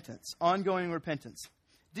repentance. Ongoing repentance.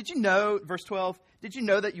 Did you know, verse 12, did you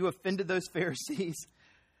know that you offended those Pharisees?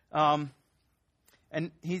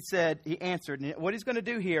 And he answered, and what he's going to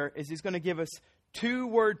do here is he's going to give us 2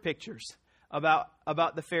 word pictures about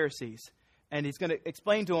the Pharisees. And he's going to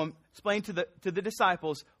explain to the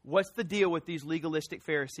disciples what's the deal with these legalistic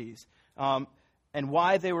Pharisees and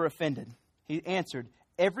why they were offended. He answered,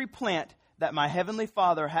 every plant that my heavenly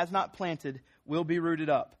Father has not planted will be rooted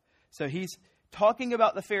up. So he's talking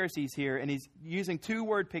about the Pharisees here, and he's using 2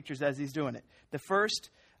 word pictures as he's doing it. The first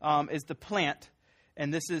is the plant,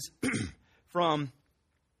 and this is from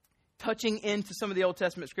touching into some of the Old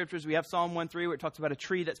Testament scriptures. We have Psalm 1:3 where it talks about a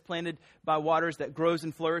tree that's planted by waters that grows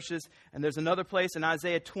and flourishes. And there's another place in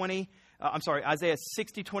Isaiah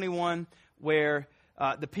 60:21 where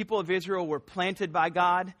the people of Israel were planted by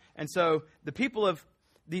God. And so the people of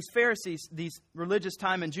these Pharisees, these religious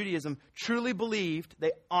time in Judaism, truly believed,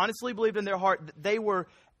 they honestly believed in their heart that they were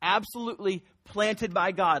absolutely planted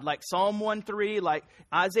by God, like Psalm 1:3, like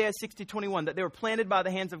Isaiah 60:21, that they were planted by the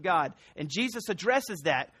hands of God. And Jesus addresses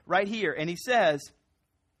that right here. And he says,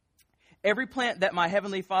 every plant that my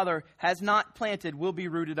heavenly Father has not planted will be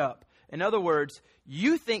rooted up. In other words,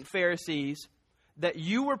 you think, Pharisees, that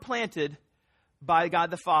you were planted by God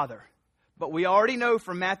the Father. But we already know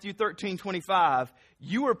from Matthew 13:25,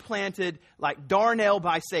 you were planted like darnel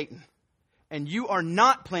by Satan. And you are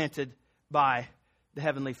not planted by the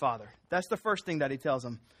Heavenly Father. That's the first thing that he tells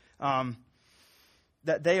them.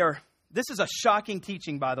 That they are, this is a shocking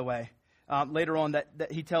teaching, by the way, later on that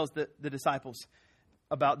he tells the disciples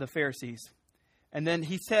about the Pharisees. And then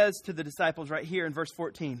he says to the disciples right here in verse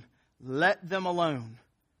 14, let them alone.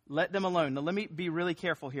 Let them alone. Now let me be really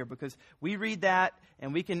careful here, because we read that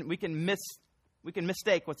and we can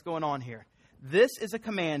mistake what's going on here. This is a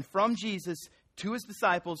command from Jesus to his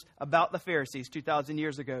disciples about the Pharisees 2,000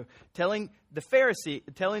 years ago, telling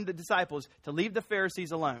the disciples to leave the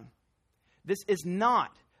Pharisees alone. This is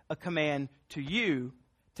not a command to you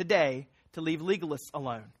today to leave legalists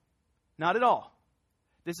alone. Not at all.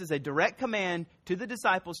 This is a direct command to the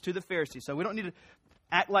disciples, to the Pharisees. So we don't need to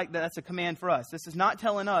act like that's a command for us. This is not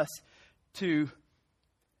telling us to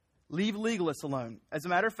leave legalists alone. As a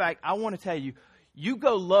matter of fact, I want to tell you, you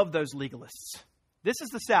go love those legalists. This is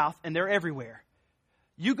the South, and they're everywhere.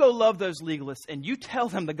 You go love those legalists, and you tell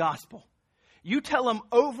them the gospel. You tell them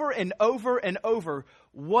over and over and over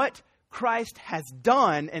what Christ has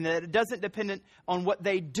done, and that it doesn't depend on what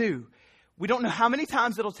they do. We don't know how many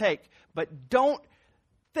times it'll take, but don't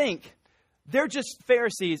think they're just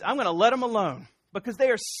Pharisees. I'm going to let them alone, because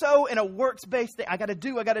they are so in a works-based thing. I got to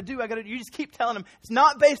do. You just keep telling them. It's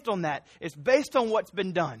not based on that. It's based on what's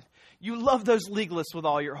been done. You love those legalists with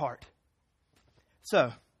all your heart.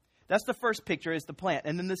 So that's the first picture, is the plant.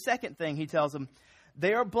 And then the second thing he tells them,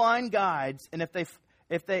 they are blind guides, and if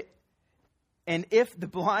the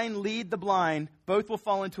blind lead the blind, both will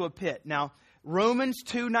fall into a pit. Now, Romans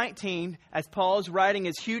 2:19, as Paul's writing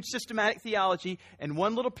his huge systematic theology, and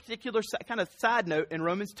one little particular kind of side note in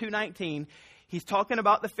Romans 2:19, he's talking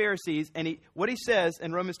about the Pharisees, and what he says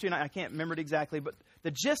in Romans 2:19, I can't remember it exactly, but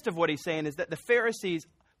the gist of what he's saying is that the Pharisees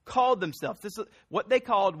called themselves, what they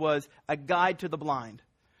called was a guide to the blind.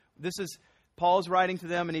 This is Paul's writing to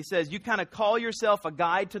them, and he says, you kind of call yourself a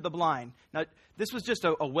guide to the blind. Now, this was just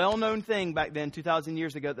a well-known thing back then, 2,000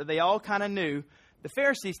 years ago, that they all kind of knew. The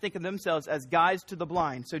Pharisees think of themselves as guides to the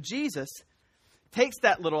blind. So Jesus takes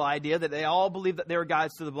that little idea that they all believe that they're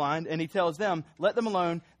guides to the blind, and he tells them, let them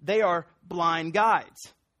alone. They are blind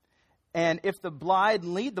guides. And if the blind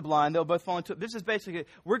lead the blind, they'll both fall into it. This is basically,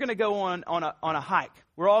 we're going to go on a hike.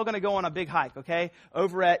 We're all going to go on a big hike, okay?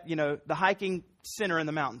 Over at, the hiking center in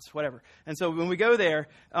the mountains, whatever. And so when we go there,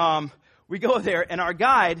 and our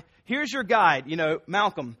guide, here's your guide,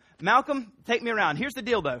 Malcolm. Malcolm, take me around. Here's the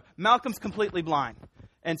deal, though. Malcolm's completely blind.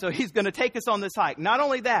 And so he's going to take us on this hike. Not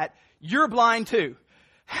only that, you're blind too.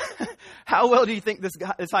 How well do you think this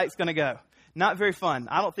hike's going to go? Not very fun.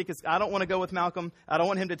 I don't want to go with Malcolm. I don't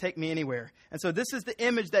want him to take me anywhere. And so this is the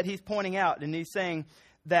image that he's pointing out. And he's saying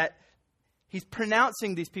that he's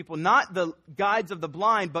pronouncing these people not the guides of the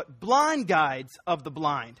blind, but blind guides of the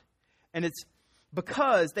blind. And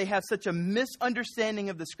because they have such a misunderstanding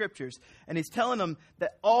of the Scriptures. And he's telling them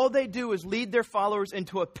that all they do is lead their followers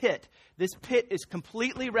into a pit. This pit is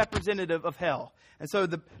completely representative of hell. And so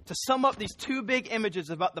to sum up these two big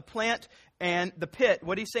images about the plant and the pit,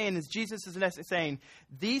 what he's saying is Jesus is in essence saying,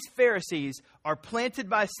 these Pharisees are planted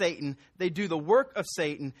by Satan. They do the work of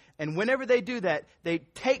Satan. And whenever they do that, they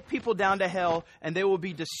take people down to hell and they will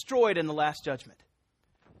be destroyed in the last judgment.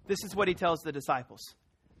 This is what he tells the disciples.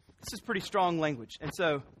 This is pretty strong language. And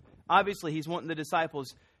so, obviously, he's wanting the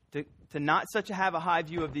disciples to not have a high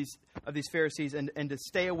view of these Pharisees and to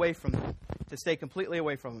stay away from them, to stay completely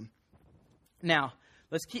away from them. Now,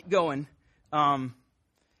 let's keep going. And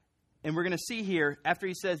we're going to see here, after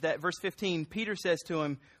he says that, verse 15, Peter says to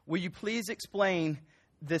him, will you please explain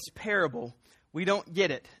this parable? We don't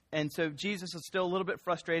get it. And so Jesus is still a little bit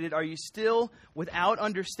frustrated. Are you still without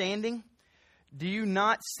understanding? Do you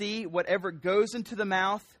not see whatever goes into the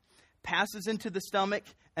mouth passes into the stomach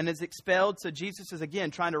and is expelled? So Jesus is again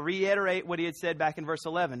trying to reiterate what he had said back in verse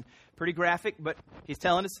 11. Pretty graphic, but he's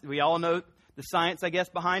telling us, we all know the science, I guess,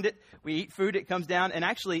 behind it. We eat food, it comes down. And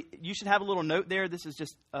actually, you should have a little note there. This is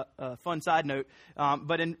just a fun side note.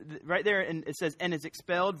 But right there, it says, and is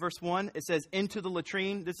expelled, verse 1. It says, into the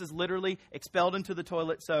latrine. This is literally expelled into the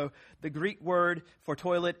toilet. So the Greek word for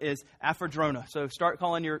toilet is aphrodrona. So start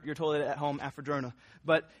calling your toilet at home aphrodrona.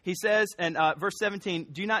 But he says, in verse 17,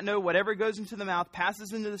 do you not know whatever goes into the mouth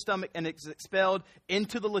passes into the stomach and is expelled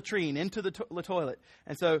into the latrine, into the toilet.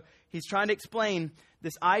 And so he's trying to explain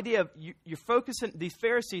this idea of you're focusing, these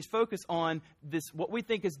Pharisees focus on this, what we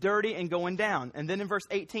think is dirty and going down. And then in verse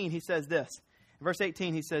 18, he says this. In verse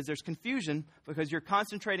 18, he says there's confusion because you're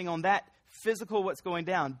concentrating on that physical, what's going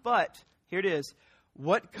down. But here it is.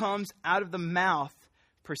 What comes out of the mouth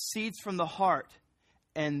proceeds from the heart,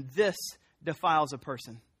 and this defiles a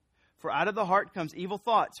person. For out of the heart comes evil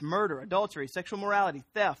thoughts, murder, adultery, sexual morality,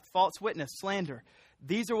 theft, false witness, slander.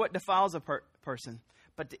 These are what defiles a person.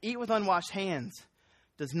 But to eat with unwashed hands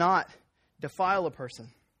does not defile a person.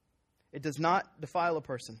 It does not defile a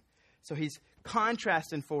person. So he's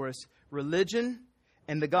contrasting for us religion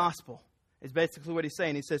and the gospel. Is basically what he's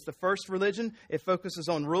saying. He says the first religion, it focuses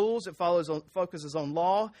on rules, it focuses on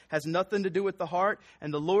law, has nothing to do with the heart.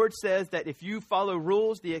 And the Lord says that if you follow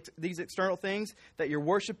rules, these external things, that you're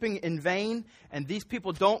worshiping in vain. And these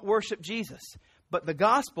people don't worship Jesus. But the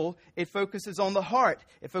gospel, it focuses on the heart.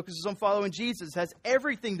 It focuses on following Jesus. It has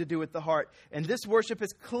everything to do with the heart. And this worship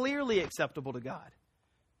is clearly acceptable to God.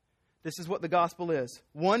 This is what the gospel is.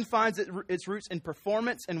 One finds its roots in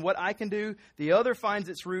performance and what I can do. The other finds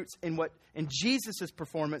its roots in Jesus'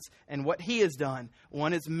 performance and what he has done.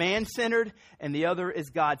 One is man-centered and the other is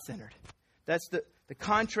God-centered. That's the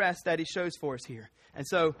contrast that he shows for us here. And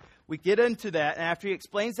so we get into that. And after he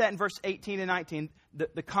explains that in verse 18 and 19,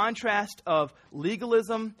 the contrast of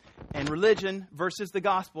legalism and religion versus the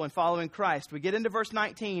gospel and following Christ. We get into verse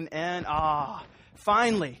 19 and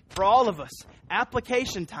finally, for all of us,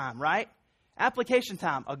 application time, right? Application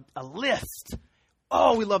time, a list.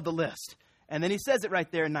 Oh, we love the list. And then he says it right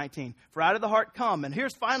there in 19. For out of the heart come. And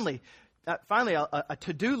here's finally a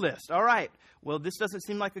to-do list. All right. Well, this doesn't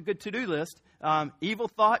seem like a good to-do list. Evil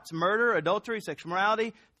thoughts, murder, adultery, sexual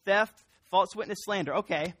morality, theft, false witness, slander.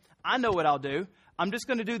 Okay, I know what I'll do. I'm just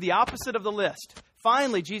going to do the opposite of the list.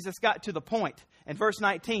 Finally, Jesus got to the point. In verse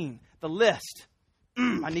 19, the list.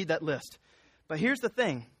 I need that list. But here's the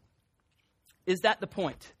thing. Is that the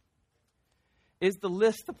point? Is the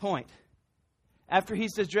list the point? After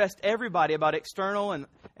he's addressed everybody about external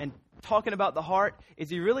and talking about the heart, is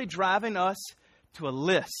he really driving us to a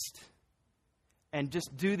list and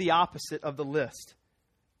just do the opposite of the list?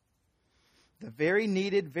 The very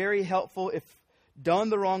needed, very helpful, if done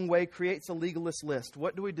the wrong way, creates a legalist list.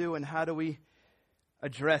 What do we do and how do we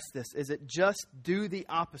address this? Is it just do the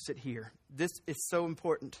opposite here? This is so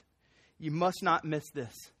important. You must not miss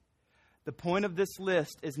this. The point of this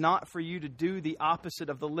list is not for you to do the opposite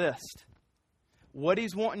of the list. What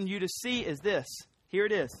he's wanting you to see is this. Here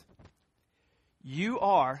it is.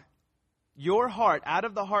 Your heart, out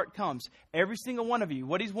of the heart comes. Every single one of you.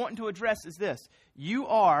 What he's wanting to address is this. You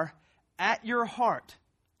are, at your heart,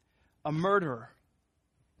 a murderer.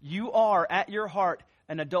 You are, at your heart,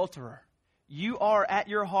 an adulterer. You are, at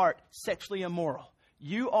your heart, sexually immoral.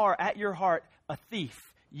 You are, at your heart, a thief.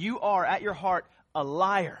 You are, at your heart, a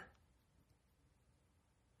liar.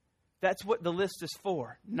 That's what the list is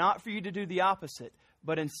for. Not for you to do the opposite,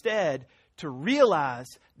 but instead to realize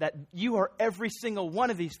that you are every single one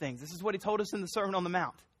of these things. This is what he told us in the Sermon on the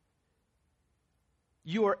Mount.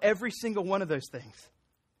 You are every single one of those things.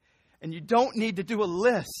 And you don't need to do a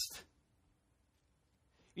list.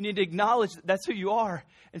 You need to acknowledge that that's who you are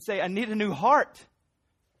and say, I need a new heart.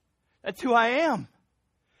 That's who I am.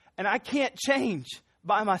 And I can't change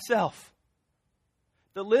by myself.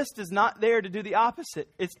 The list is not there to do the opposite.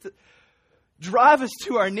 It's to drive us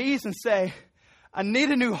to our knees and say, I need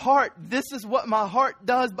a new heart. This is what my heart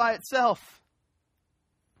does by itself.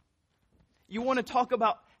 You want to talk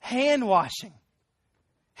about hand washing.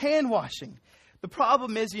 Hand washing. The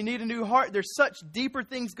problem is you need a new heart. There's such deeper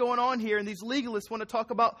things going on here, and these legalists want to talk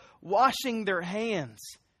about washing their hands.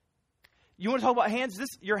 You want to talk about hands?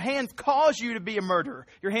 Your hands cause you to be a murderer.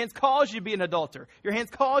 Your hands cause you to be an adulterer. Your hands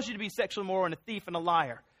cause you to be sexually immoral and a thief and a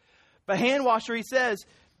liar. But hand washer, he says,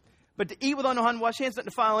 but to eat with unwashed hands doesn't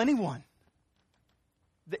defile anyone.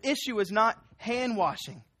 The issue is not hand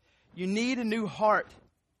washing. You need a new heart.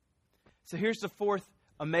 So here's the fourth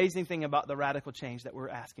amazing thing about the radical change that we're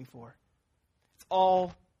asking for. It's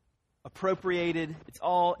all appropriated. It's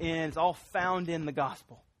all found in the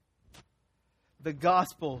gospel. The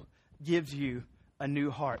gospel gives you a new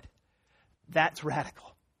heart. That's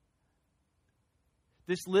radical.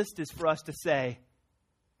 This list is for us to say,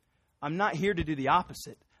 I'm not here to do the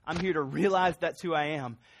opposite. I'm here to realize that's who I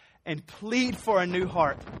am and plead for a new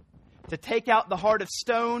heart. To take out the heart of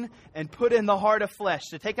stone and put in the heart of flesh.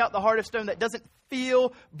 To take out the heart of stone that doesn't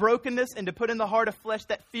feel brokenness and to put in the heart of flesh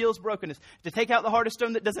that feels brokenness. To take out the heart of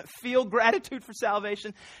stone that doesn't feel gratitude for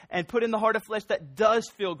salvation and put in the heart of flesh that does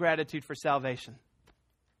feel gratitude for salvation.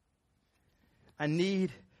 I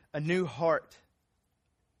need a new heart.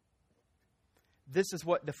 This is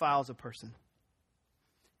what defiles a person.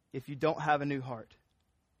 If you don't have a new heart.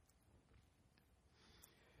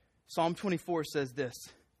 Psalm 24 says this.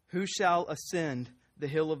 Who shall ascend the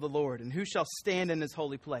hill of the Lord? And who shall stand in his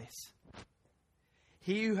holy place?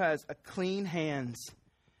 He who has a clean hands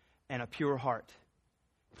and a pure heart.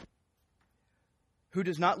 Who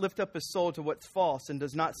does not lift up his soul to what's false and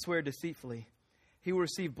does not swear deceitfully. He will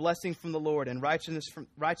receive blessing from the Lord and righteousness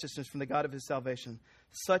from the God of his salvation.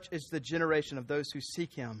 Such is the generation of those who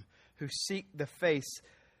seek him, who seek the face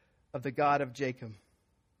of the God of Jacob.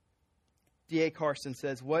 D.A. Carson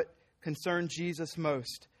says, what concerned Jesus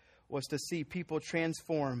most was to see people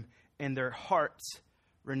transform and their hearts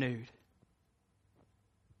renewed.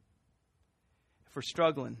 If we're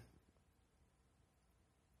struggling,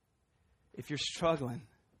 if you're struggling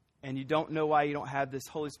and you don't know why you don't have this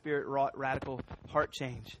Holy Spirit wrought radical heart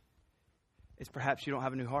change, it's perhaps you don't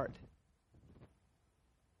have a new heart.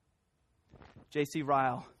 J.C.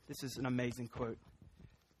 Ryle, this is an amazing quote.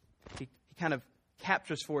 He kind of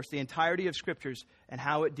captures for us the entirety of Scriptures and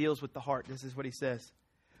how it deals with the heart. This is what he says.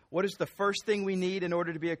 What is the first thing we need in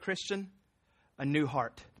order to be a Christian? A new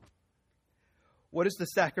heart. What is the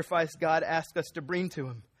sacrifice God asks us to bring to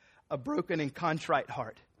him? A broken and contrite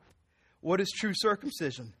heart. What is true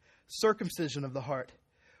circumcision? Circumcision of the heart.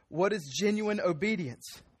 What is genuine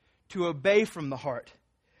obedience? To obey from the heart.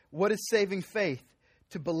 What is saving faith?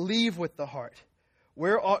 To believe with the heart.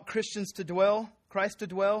 Where ought Christians to dwell? Christ to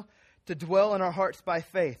dwell? To dwell in our hearts by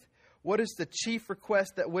faith. What is the chief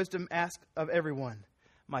request that wisdom asks of everyone?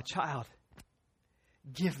 My child,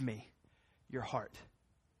 give me your heart.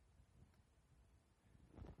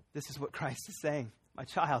 This is what Christ is saying. My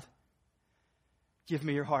child, give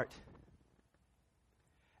me your heart.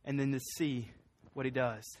 And then to see what he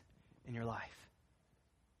does in your life.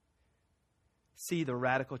 See the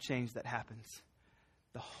radical change that happens.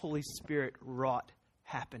 The Holy Spirit wrought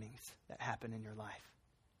happenings that happen in your life.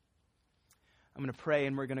 I'm going to pray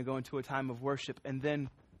and we're going to go into a time of worship and then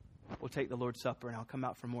we'll take the Lord's Supper and I'll come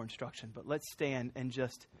out for more instruction. But let's stand and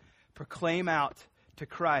just proclaim out to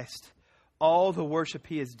Christ all the worship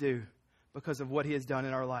he is due because of what he has done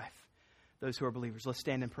in our life. Those who are believers, let's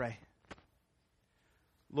stand and pray.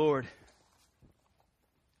 Lord,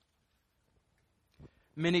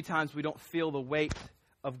 many times we don't feel the weight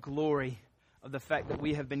of glory of the fact that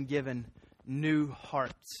we have been given new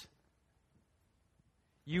hearts.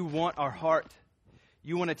 You want our heart.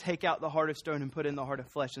 You want to take out the heart of stone and put in the heart of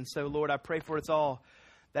flesh. And so, Lord, I pray for us all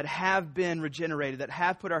that have been regenerated, that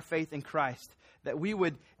have put our faith in Christ, that we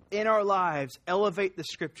would, in our lives, elevate the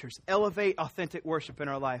Scriptures, elevate authentic worship in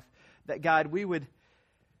our life. That, God, we would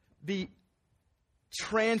be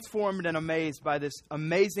transformed and amazed by this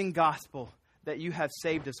amazing gospel that you have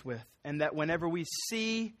saved us with. And that whenever we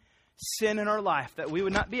see sin in our life, that we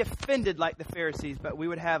would not be offended like the Pharisees, but we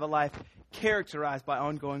would have a life characterized by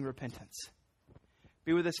ongoing repentance.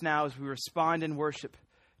 Be with us now as we respond in worship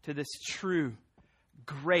to this true,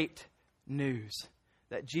 great news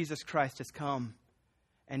that Jesus Christ has come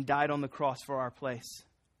and died on the cross for our place,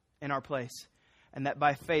 in our place, and that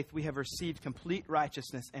by faith we have received complete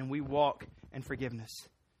righteousness and we walk in forgiveness.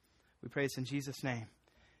 We pray this in Jesus' name.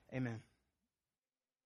 Amen.